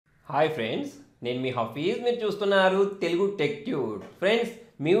Hi friends, నేను మీ హఫీజ్. మీరు చూస్తున్నారు తెలుగు టెక్ ట్యూడ్. ఫ్రెండ్స్,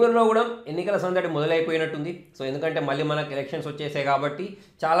 మీ ఊరిలో కూడా ఎన్నికల సందడి మొదలైపోయినట్టుంది. సో ఎందుకంటే మళ్ళీ మనకు ఎలక్షన్స్ వచ్చేసాయి కాబట్టి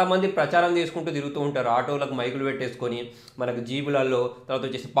చాలామంది ప్రచారం చేసుకుంటూ తిరుగుతూ ఉంటారు. ఆటోలకు మైకులు పెట్టేసుకొని మనకు జీబులలో, తర్వాత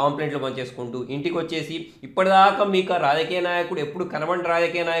వచ్చేసి పాంప్లెంట్లు పనిచేసుకుంటూ ఇంటికి వచ్చేసి ఇప్పటిదాకా మీకు రాజకీయ నాయకుడు ఎప్పుడు కనబడిన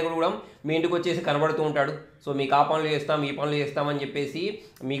రాజకీయ నాయకుడు కూడా మీ ఇంటికి వచ్చేసి కనబడుతూ ఉంటాడు. సో మీకు ఆ పనులు చేస్తాం, ఈ పనులు చేస్తామని చెప్పేసి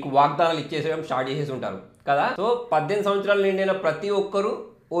మీకు వాగ్దానాలు ఇచ్చేసేయడం స్టార్ట్ చేసేసి ఉంటారు కదా. సో 18 సంవత్సరాలు నిండిన ప్రతి ఒక్కరూ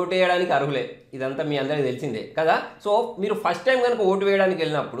ఓటు వేయడానికి అర్హులే. ఇదంతా మీ అందరికీ తెలిసిందే కదా. సో మీరు ఫస్ట్ టైం కనుక ఓటు వేయడానికి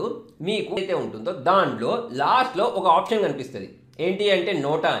వెళ్ళినప్పుడు మీకు అయితే ఉంటుందో దాంట్లో లాస్ట్లో ఒక ఆప్షన్ కనిపిస్తుంది. ఏంటి అంటే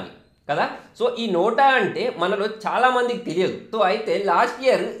నోటా అని కదా. సో ఈ నోటా అంటే మనలో చాలామందికి తెలియదు. సో అయితే లాస్ట్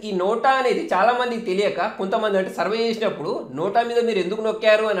ఇయర్ ఈ నోటా అనేది చాలామందికి తెలియక కొంతమంది అంటే సర్వే చేసినప్పుడు నోటా మీద మీరు ఎందుకు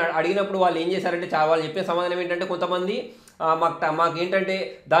నొక్కారు అని అడిగినప్పుడు వాళ్ళు ఏం చేశారంటే వాళ్ళు చెప్పిన సమాధానం ఏంటంటే కొంతమంది మాకు ఏంటంటే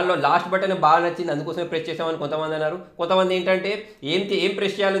దానిలో లాస్ట్ బటన్ బాగా నచ్చింది అందుకోసమే ప్రెస్ చేసామని కొంతమంది అన్నారు. కొంతమంది ఏంటంటే ఏం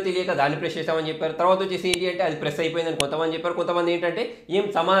ప్రెస్ చేయాలో తెలియక దాన్ని ప్రెస్ చేసామని చెప్పారు. తర్వాత వచ్చేసి ఏంటి అంటే అది ప్రెస్ అయిపోయిందని కొంతమంది చెప్పారు. కొంతమంది ఏంటంటే ఏం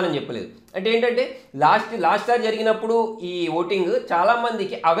సమాధానం చెప్పలేదు. అంటే ఏంటంటే లాస్ట్ సారి జరిగినప్పుడు ఈ ఓటింగ్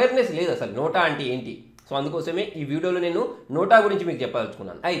చాలామందికి అవేర్నెస్ లేదు అసలు నోటా అంటే ఏంటి. సో అందుకోసమే ఈ వీడియోలో నేను నోటా గురించి మీకు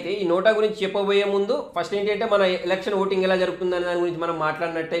చెప్పదలుచుకున్నాను. అయితే ఈ నోటా గురించి చెప్పబోయే ముందు ఫస్ట్ ఏంటంటే మన ఎలక్షన్ ఓటింగ్ ఎలా జరుగుతుందనే దాని గురించి మనం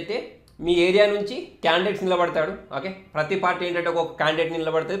మాట్లాడినట్టయితే మీ ఏరియా నుంచి క్యాండిడేట్స్ నిలబడతాడు. ఓకే, ప్రతి పార్టీ ఏంటంటే ఒక్కొక్క క్యాండిడేట్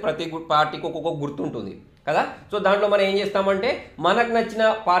నిలబడుతుంది. ప్రతి పార్టీకి ఒక్కొక్క గుర్తు ఉంటుంది కదా. సో దాంట్లో మనం ఏం చేస్తామంటే మనకు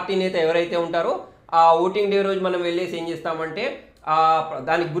నచ్చిన పార్టీ నేత ఎవరైతే ఉంటారో ఆ ఓటింగ్ డే రోజు మనం వెళ్ళేసి ఏం చేస్తామంటే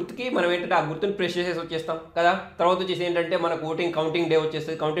దానికి గుర్తుకి మనం ఏంటంటే ఆ గుర్తుని ప్రెస్ చేసేసి వచ్చేస్తాం కదా. తర్వాత వచ్చేసి ఏంటంటే మనకు కౌంటింగ్ డే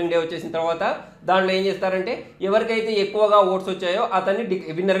వచ్చేస్తుంది. కౌంటింగ్ డే వచ్చేసిన తర్వాత దాంట్లో ఏం చేస్తారంటే ఎవరికైతే ఎక్కువగా ఓట్స్ వచ్చాయో అతన్ని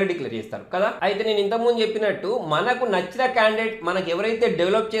విన్నర్గా డిక్లేర్ చేస్తారు కదా. అయితే నేను ఇంతకుముందు చెప్పినట్టు మనకు నచ్చిన క్యాండిడేట్ మనకు ఎవరైతే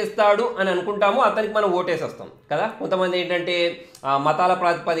డెవలప్ చేస్తాడు అని అనుకుంటామో అతనికి మనం ఓటేసి వస్తాం కదా. కొంతమంది ఏంటంటే మతాల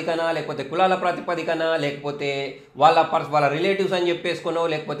ప్రాతిపదికన, లేకపోతే కులాల ప్రాతిపదికన, లేకపోతే వాళ్ళ రిలేటివ్స్ అని చెప్పేసుకునో,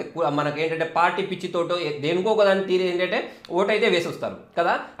 లేకపోతే మనకి ఏంటంటే పార్టీ పిచ్చితోటో దేనికో దాన్ని తీరి ఏంటంటే ఓటు అయితే వేసి వస్తారు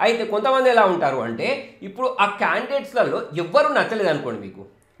కదా. అయితే కొంతమంది ఎలా ఉంటారు అంటే ఇప్పుడు ఆ క్యాండిడేట్స్లలో ఎవ్వరూ నచ్చలేదు అనుకోండి మీకు.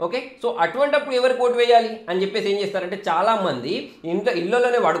 ఓకే, సో అటువంటిప్పుడు ఎవరికి ఓటు వేయాలి అని చెప్పేసి ఏం చేస్తారంటే చాలామంది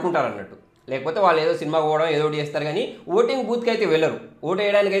ఇళ్ళలోనే వాడుకుంటారు అన్నట్టు. లేకపోతే వాళ్ళు ఏదో సినిమా పోవడం ఏదో ఒకటి చేస్తారు కానీ ఓటింగ్ బూత్కి అయితే వెళ్ళరు, ఓటు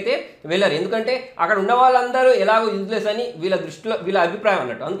వేయడానికి అయితే వెళ్ళరు. ఎందుకంటే అక్కడ ఉన్న వాళ్ళందరూ ఎలాగో యూజ్లెస్ అని వీళ్ళ దృష్టిలో వీళ్ళ అభిప్రాయం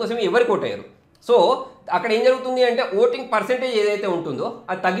అన్నట్టు. అందుకోసమే ఎవరికి ఓటు వేయరు. సో అక్కడ ఏం జరుగుతుంది అంటే ఓటింగ్ పర్సెంటేజ్ ఏదైతే ఉంటుందో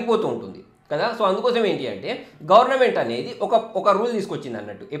అది తగ్గిపోతూ ఉంటుంది కదా. సో అందుకోసం ఏంటి అంటే గవర్నమెంట్ అనేది ఒక రూల్ తీసుకొచ్చింది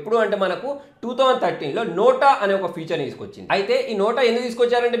అన్నట్టు. ఎప్పుడు అంటే మనకు 2013లో నోటా అనే ఒక ఫీచర్ తీసుకొచ్చింది. అయితే ఈ నోటా ఎందుకు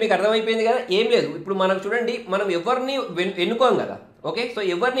తీసుకొచ్చారంటే మీకు అర్థమైపోయింది కదా. ఏం లేదు, ఇప్పుడు మనకు చూడండి, మనం ఎవరిని ఎన్నుకోం కదా. ఓకే, సో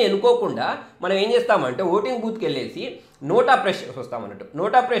ఎవరిని ఎన్నుకోకుండా మనం ఏం చేస్తామంటే ఓటింగ్ బూత్కి వెళ్ళేసి నోటా ప్రెస్ వస్తామన్నట్టు.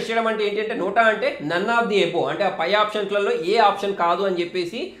 నోటా ప్రెస్ చేయడం అంటే ఏంటంటే నోటా అంటే నన్ ఆఫ్ ది ఎబో, అంటే ఆ పై ఆప్షన్స్లలో ఏ ఆప్షన్ కాదు అని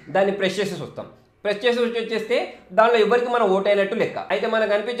చెప్పేసి దాన్ని ప్రెస్ చేసేసి వస్తాం. ప్రెస్ చేసి వచ్చేస్తే దానిలో ఎవరికి మనం ఓటు అయినట్టు లెక్క. అయితే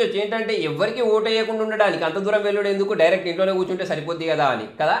మనకు అనిపించవచ్చు ఏంటంటే ఎవరికి ఓటు వేయకుండా ఉండడానికి అంత దూరం వెళ్ళడం ఎందుకు, డైరెక్ట్ ఇంట్లోనే కూర్చుంటే సరిపోద్ది కదా అని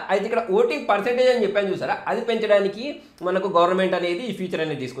కదా. అయితే ఇక్కడ ఓటింగ్ పర్సెంటేజ్ అని చెప్పాను చూసారా, అది పెంచడానికి మనకు గవర్నమెంట్ అనేది ఈ ఫీచర్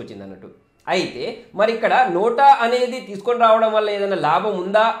అనేది తీసుకొచ్చింది అన్నట్టు. అయితే మరి ఇక్కడ నోటా అనేది తీసుకొని రావడం వల్ల ఏదైనా లాభం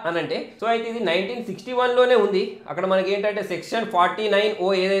ఉందా అని అంటే, సో అయితే ఇది 1961లోనే ఉంది. అక్కడ మనకి ఏంటంటే సెక్షన్ 49O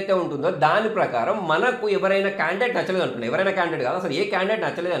ఏదైతే ఉంటుందో దాని ప్రకారం మనకు ఎవరైనా క్యాండిడేట్ నచ్చలేదు అనుకోండి, ఎవరైనా క్యాండిడేట్ కాదు అసలు ఏ క్యాండిడేట్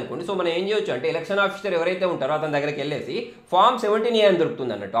నచ్చలేదు అనుకోండి, సో మనం ఏం చేయొచ్చు అంటే ఎలక్షన్ ఆఫీసర్ ఎవరైతే ఉంటారో అతని దగ్గరికి వెళ్ళేసి ఫామ్ 17A అని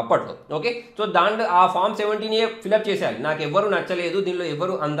దొరుకుతుంది అన్నట్టు అప్పట్లో. ఓకే, సో దాంట్లో ఆ ఫామ్ 17A ఫిలప్ చేసేయాలి. నాకు ఎవరు నచ్చలేదు, దీనిలో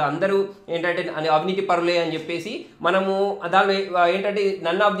ఎవరు అందరూ ఏంటంటే అవినీతి పరులే అని చెప్పేసి మనము దానిలో ఏంటంటే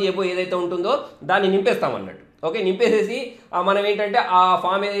నన్ ఆఫ్ ది ఎబో ఏదైతే ఉంటుందో దాన్ని నింపేస్తాం అన్నట్టు. ఓకే, నింపేసేసి మనం ఏంటంటే ఆ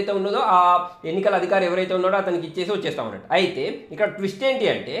ఫామ్ ఏదైతే ఉన్నదో ఆ ఎన్నికల అధికారి ఎవరైతే ఉన్నాడో అతనికి ఇచ్చేసి వచ్చేస్తాం అన్నట్టు. అయితే ఇక్కడ ట్విస్ట్ ఏంటి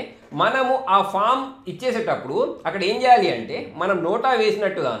అంటే మనము ఆ ఫామ్ ఇచ్చేసేటప్పుడు అక్కడ ఏం చేయాలి అంటే మనం నోటా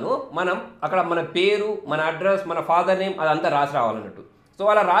వేసినట్టుగాను మనం అక్కడ మన పేరు, మన అడ్రస్, మన ఫాదర్ నేమ్ అదంతా రాసి రావాలన్నట్టు. సో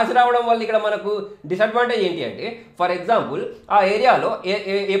అలా రాసి రావడం వల్ల ఇక్కడ మనకు డిసడ్వాంటేజ్ ఏంటి అంటే ఫర్ ఎగ్జాంపుల్ ఆ ఏరియాలో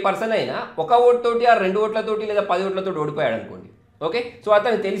ఏ పర్సన్ అయినా ఒక ఓటుతోటి ఆ 2 ఓట్లతోటి లేదా 10 ఓట్లతోటి ఓడిపోయాడు అనుకోండి. ఓకే, సో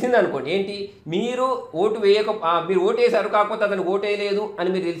అతనికి తెలిసింది అనుకోండి ఏంటి మీరు మీరు ఓటు వేసారు కాకపోతే అతను ఓటు వేయలేదు అని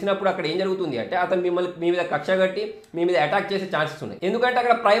మీరు తెలిసినప్పుడు అక్కడ ఏం జరుగుతుంది అంటే అతను మీ మీద కక్ష కట్టి మీ మీద అటాక్ చేసే ఛాన్సెస్ ఉన్నాయి. ఎందుకంటే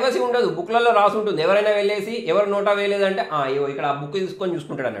అక్కడ ప్రైవసీ ఉండదు, బుక్లలో రాసి ఉంటుంది. ఎవరైనా వెళ్ళేసి ఎవరు నోటా వేయలేదంటే ఇక్కడ ఆ బుక్ తీసుకొని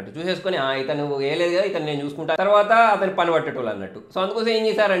చూసుకుంటాడు అన్నట్టు. చూసేసుకొని ఇతను వేయలేదు కదా, ఇతను నేను చూసుకుంటా, తర్వాత అతను పని పట్టేటోళ్ళు అన్నట్టు. సో అందుకోసం ఏం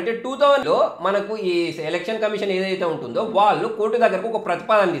చేశారంటే 2000లో మనకు ఈ ఎలక్షన్ కమిషన్ ఏదైతే ఉంటుందో వాళ్ళు కోర్టు దగ్గరకు ఒక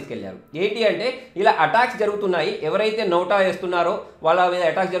ప్రతిపాదన తీసుకెళ్లారు. ఏంటి అంటే ఇలా అటాక్స్ జరుగుతున్నాయి, ఎవరైతే నోటా వేస్తున్నారో వాళ్ళ మీద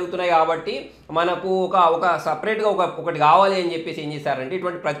అటాక్స్ జరుగుతున్నాయి కాబట్టి మనకు ఒక సపరేట్గా ఒకటి కావాలి అని చెప్పేసి ఏం చేశారంటే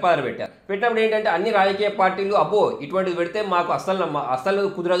ఇటువంటి ప్రతిపాదన పెట్టారు. పెట్టినప్పుడు ఏంటంటే అన్ని రాజకీయ పార్టీలు అబ్బో ఇటువంటిది పెడితే మాకు అస్సలు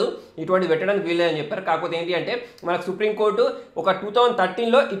కుదరదు, ఇటువంటిది పెట్టడానికి వీల్లేదని చెప్పారు. కాకపోతే ఏంటి అంటే మనకు సుప్రీంకోర్టు ఒక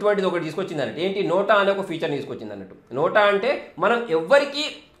 2013లో ఇటువంటిది ఒకటి తీసుకొచ్చింది అన్నట్టు. ఏంటి నోటా అనే ఒక ఫీచర్ తీసుకొచ్చింది అన్నట్టు. నోటా అంటే మనం ఎవరికి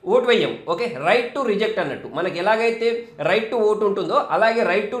ఓటు వేయం. ఓకే, రైట్ టు రిజెక్ట్ అన్నట్టు. మనకి ఎలాగైతే రైట్ టు ఓటు ఉంటుందో అలాగే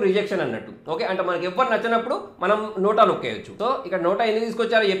రైట్ టు రిజెక్షన్ అన్నట్టు. ఓకే, అంటే మనకి ఎవరు నచ్చినప్పుడు మనం నోటా నొక్కేయచ్చు. సో ఇక్కడ నోటా ఎందుకు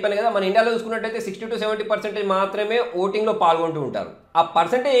తీసుకొచ్చారో చెప్పాను కదా. మన ఇండియాలో చూసుకున్నట్టయితే 60-70% మాత్రమే ఓటింగ్లో పాల్గొంటూ ఉంటారు. ఆ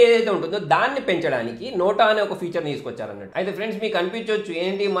పర్సెంటేజ్ ఏదైతే ఉంటుందో దాన్ని పెంచడానికి నోటా అనే ఒక ఫీచర్ని తీసుకొచ్చారన్నట్టు. అయితే ఫ్రెండ్స్ మీకు అనిపించవచ్చు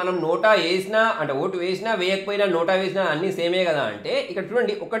ఏంటి మనం నోటా వేసినా అంటే ఓటు వేసినా వేయకపోయినా నోటా వేసినా అన్నీ సేమే కదా అంటే, ఇక్కడ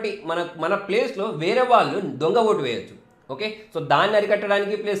చూడండి ఒకటి మన ప్లేస్లో వేరే వాళ్ళు దొంగ ఓటు వేయచ్చు. ఓకే, సో దాన్ని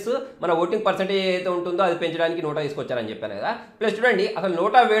అరికట్టడానికి ప్లస్ మన ఓటింగ్ పర్సెంటేజ్ ఏదైతే ఉంటుందో అది పెంచడానికి నోటా తీసుకొచ్చారని చెప్పాను కదా. ప్లస్ చూడండి అసలు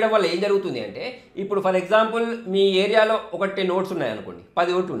నోటా వేయడం వల్ల ఏం జరుగుతుంది అంటే, ఇప్పుడు ఫర్ ఎగ్జాంపుల్ మీ ఏరియాలో ఒక 10 ఓట్స్ ఉన్నాయి అనుకోండి,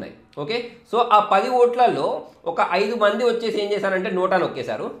 10 ఓట్లు ఉన్నాయి. ఓకే, సో ఆ 10 ఓట్లలో ఒక 5 మంది వచ్చేసి ఏం చేశారంటే నోటా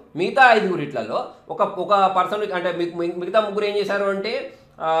నొక్కేశారు. మిగతా 5 ఇట్లలో ఒక పర్సన్ అంటే మిగతా 3 ఏం చేశారు అంటే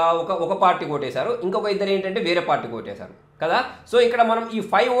ఒక పార్టీ కొట్టేశారు, ఇంకొక 2 ఏంటంటే వేరే పార్టీ కొట్టేశారు కదా. సో ఇక్కడ మనం ఈ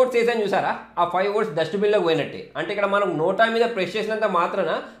 5 ఓట్స్ వేసాను చూసారా, ఆ 5 ఓట్స్ డస్ట్బిన్లోకి పోయినట్టే. అంటే ఇక్కడ మనం నోటా మీద ప్రెస్ చేసినంత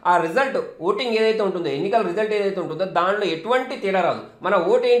మాత్రాన ఆ రిజల్ట్ ఓటింగ్ ఏదైతే ఉంటుందో ఎన్నికల రిజల్ట్ ఏదైతే ఉంటుందో దాంట్లో ఎటువంటి తేడా రాదు. మన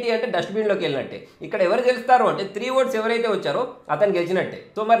ఓటు ఏంటి అంటే డస్ట్బిన్లోకి వెళ్ళినట్టే. ఇక్కడ ఎవరు గెలుస్తారు అంటే 3 ఓట్స్ ఎవరైతే వచ్చారో అతను గెలిచినట్టే.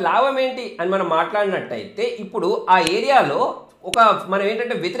 సో మరి లాభం ఏంటి అని మనం మాట్లాడినట్టయితే, ఇప్పుడు ఆ ఏరియాలో మనం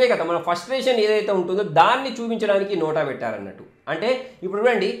ఏంటంటే వ్యతిరేకత, మన ఫ్రస్ట్రేషన్ ఏదైతే ఉంటుందో దాన్ని చూపించడానికి నోటా పెట్టారన్నట్టు. అంటే ఇప్పుడు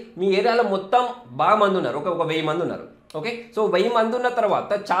చూడండి మీ ఏరియాలో మొత్తం బాగా మంది ఉన్నారు, ఒక 1000 మంది ఉన్నారు. ఓకే, సో 1000 మంది ఉన్న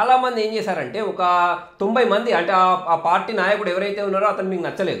తర్వాత చాలామంది ఏం చేశారంటే ఒక 90 మంది అంటే ఆ పార్టీ నాయకుడు ఎవరైతే ఉన్నారో అతను మీకు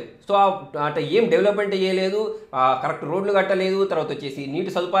నచ్చలేదు. సో అంటే ఏం డెవలప్మెంట్ చేయలేదు, కరెక్ట్ రోడ్లు కట్టలేదు, తర్వాత వచ్చేసి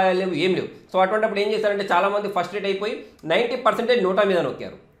నీటి సదుపాయాలు లేవు, ఏం లేవు. సో అటువంటిప్పుడు ఏం చేశారంటే చాలామంది ఫ్రస్ట్రేట్ అయిపోయి 90% నోటా మీద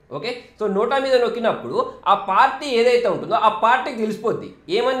నొక్కారు. ఓకే, సో నోటా మీద నొక్కినప్పుడు ఆ పార్టీ ఏదైతే ఉంటుందో ఆ పార్టీకి తెలిసిపోద్ది.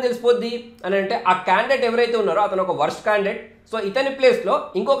 ఏమని తెలిసిపోద్ది అని అంటే, ఆ క్యాండిడేట్ ఎవరైతే ఉన్నారో అతను ఒక వర్స్ట్ క్యాండిడేట్. సో ఇతని ప్లేస్లో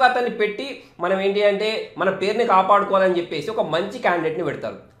ఇంకొక అతన్ని పెట్టి మనం ఏంటి అంటే మన పేరుని కాపాడుకోవాలని చెప్పేసి ఒక మంచి క్యాండిడేట్ని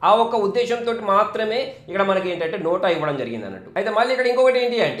పెడతారు. ఆ ఒక్క ఉద్దేశంతో మాత్రమే ఇక్కడ మనకి ఏంటంటే నోటా ఇవ్వడం జరిగింది అన్నట్టు. అయితే మళ్ళీ ఇక్కడ ఇంకొకటి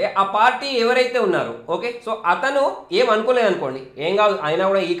ఏంటి అంటే, ఆ పార్టీ ఎవరైతే ఉన్నారో ఓకే, సో అతను ఏం అనుకోలేదు అనుకోండి, ఏం కాదు అయినా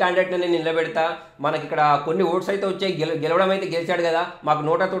కూడా ఈ క్యాండిడేట్ని నేను నిలబెడతా, మనకి ఇక్కడ కొన్ని ఓట్స్ అయితే వచ్చాయి, గెలవడం అయితే గెలిచాడు కదా, మాకు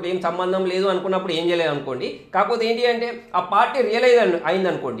నోటాతో ఏం సంబంధం లేదు అనుకున్నప్పుడు ఏం చేయలేదు అనుకోండి. కాకపోతే ఏంటి అంటే ఆ పార్టీ రియలైజ్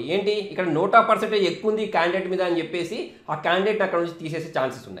అయింది అనుకోండి, ఏంటి ఇక్కడ నోటా పర్సెంటేజ్ ఎక్కువ ఉంది క్యాండిడేట్ మీద అని చెప్పేసి ఆ క్యాండిడేట్ అక్కడ నుంచి తీసేసే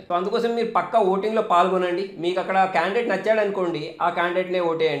ఛాన్సెస్ ఉన్నాయి. సో అందుకోసం మీరు పక్కా ఓటింగ్లో పాల్గొనండి. మీకు అక్కడ క్యాండిడేట్ నచ్చాడు అనుకోండి, ఆ క్యాండిడేట్నే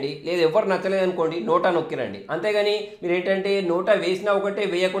ఓటేయండి. లేదు ఎవరు నచ్చలేదు అనుకోండి, నోటా నొక్కిరండి. అంతేగాని మీరు ఏంటంటే నోటా వేసినా ఒకటే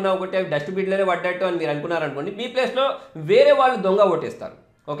వేయకున్నా ఒకటే డస్ట్బిన్లోనే పడ్డట్టు అని మీరు అనుకున్నారనుకోండి, మీ ప్లేస్లో వేరే వాళ్ళు దొంగ ఓటేస్తారు.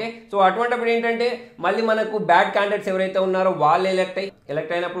 ఓకే, సో అటువంటిప్పుడు ఏంటంటే మళ్ళీ మనకు బ్యాడ్ క్యాండిడేట్స్ ఎవరైతే ఉన్నారో వాళ్ళు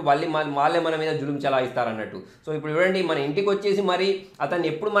ఎలక్ట్ అయినప్పుడు వాళ్ళే మన మీద జులుం చలాయిస్తారన్నట్టు. సో ఇప్పుడు చూడండి మన ఇంటికి వచ్చేసి మరి అతను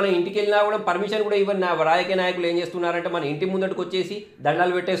ఎప్పుడు మన ఇంటికి వెళ్ళినా కూడా పర్మిషన్ కూడా ఇవ్వని రాజకీయ నాయకులు ఏం చేస్తున్నారంటే మన ఇంటి ముందటికి వచ్చేసి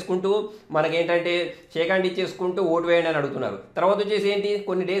దండాలు పెట్టేసుకుంటూ మనకేంటంటే షేక్ హ్యాండ్ ఇచ్చేసుకుంటూ ఓటు వేయండి అని అడుగుతున్నారు. తర్వాత వచ్చేసి ఏంటి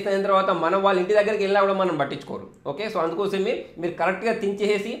కొన్ని డేస్ అయిన తర్వాత మనం వాళ్ళ ఇంటి దగ్గరికి వెళ్ళినా కూడా మనం పట్టించుకోరు. ఓకే, సో అందుకోసమే మీరు కరెక్ట్గా థింక్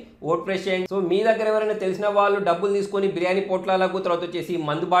చేసి ఓట్ ప్రెస్ చేయండి. సో మీ దగ్గర ఎవరైనా తెలిసిన వాళ్ళు డబ్బులు తీసుకొని బిర్యానీ పొట్లాలకు తర్వాత వచ్చేసి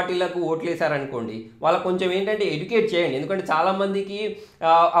మందు బాటిళ్లకు ఓట్లు వేసారనుకోండి, వాళ్ళకి కొంచెం ఏంటంటే ఎడ్యుకేట్ చేయండి. ఎందుకంటే చాలామందికి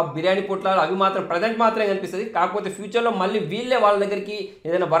ఆ బిర్యానీ పొట్లాలు అవి మాత్రం ప్రజెంట్ మాత్రమే కనిపిస్తుంది. కాకపోతే ఫ్యూచర్లో మళ్ళీ వీళ్ళే వాళ్ళ దగ్గరికి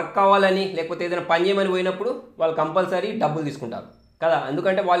ఏదైనా వర్క్ కావాలని లేకపోతే ఏదైనా పని చేయమని పోయినప్పుడు వాళ్ళు కంపల్సరీ డబ్బులు తీసుకుంటారు కదా.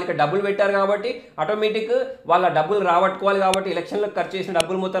 ఎందుకంటే వాళ్ళు ఇక్కడ డబ్బులు పెట్టారు కాబట్టి ఆటోమేటిక్ వాళ్ళ డబ్బులు రాబట్టుకోవాలి కాబట్టి ఎలక్షన్లో ఖర్చు చేసిన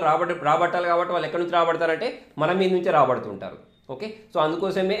డబ్బులు మొత్తం రాబట్టాలి కాబట్టి వాళ్ళు ఎక్కడి నుంచి రాబడతారంటే మన మీద నుంచే రాబడుతుంటారు. ఓకే, సో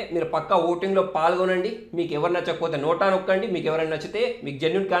అందుకోసమే మీరు పక్కా ఓటింగ్లో పాల్గొనండి. మీకు ఎవరు నచ్చకపోతే నోటా నొక్కండి, మీకు ఎవరైనా నచ్చితే మీకు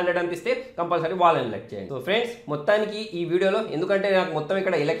జెన్యూన్ క్యాండిడేట్ అనిపిస్తే కంపల్సరీ వాళ్ళని ఎలక్ట్ చేయండి. సో ఫ్రెండ్స్ మొత్తానికి ఈ వీడియోలో ఎందుకంటే నాకు మొత్తం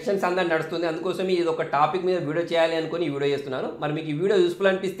ఇక్కడ ఎలక్షన్స్ అందరూ నడుస్తుంది, అందుకోసం ఇది ఒక టాపిక్ మీద వీడియో చేయాలి అనుకుని ఈ వీడియో చేస్తున్నాను. మరి మీకు ఈ వీడియో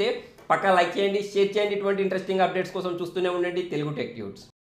యూస్ఫుల్ అనిపిస్తే పక్కా లైక్ చేయండి, షేర్ చేయండి. ఇటువంటి ఇంట్రెస్టింగ్ అప్డేట్స్ కోసం చూస్తూనే ఉండండి తెలుగు టెక్ ట్యూట్స్.